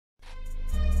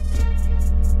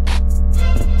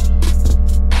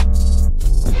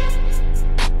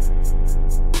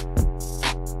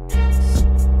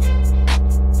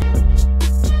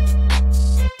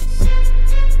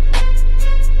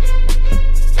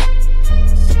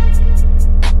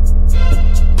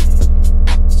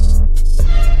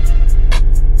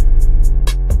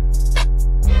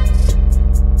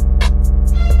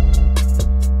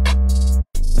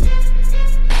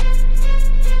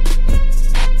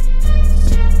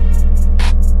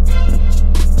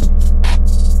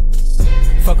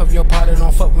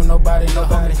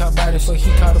before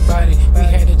he caught a body. We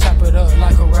had to chop it up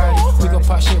like a Rarri. We gon'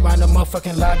 pop shit round the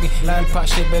motherfucking lobby. We pop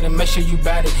shit, better make sure you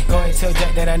bout it. Go ahead tell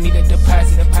Jack that I need a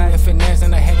deposit. Two finance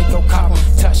and I had to go cop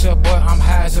 'em. Touch up, boy, I'm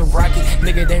high as a rocket.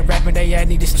 Nigga, they rapping, I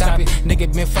need to stop it.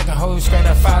 Nigga been fucking hoes, straight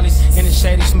out follies. In the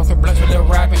shady, smoking blunts with the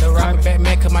robbing. I'm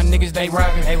Batman, cause my niggas, they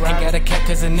robbing. Ain't got a cat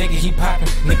cause a nigga, he poppin'.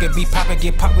 Nigga be poppin',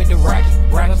 get popped with the rocket.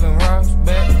 Rock up and rocks,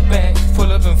 back to back.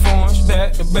 Pull up in forms,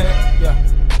 back to back,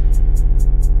 yeah.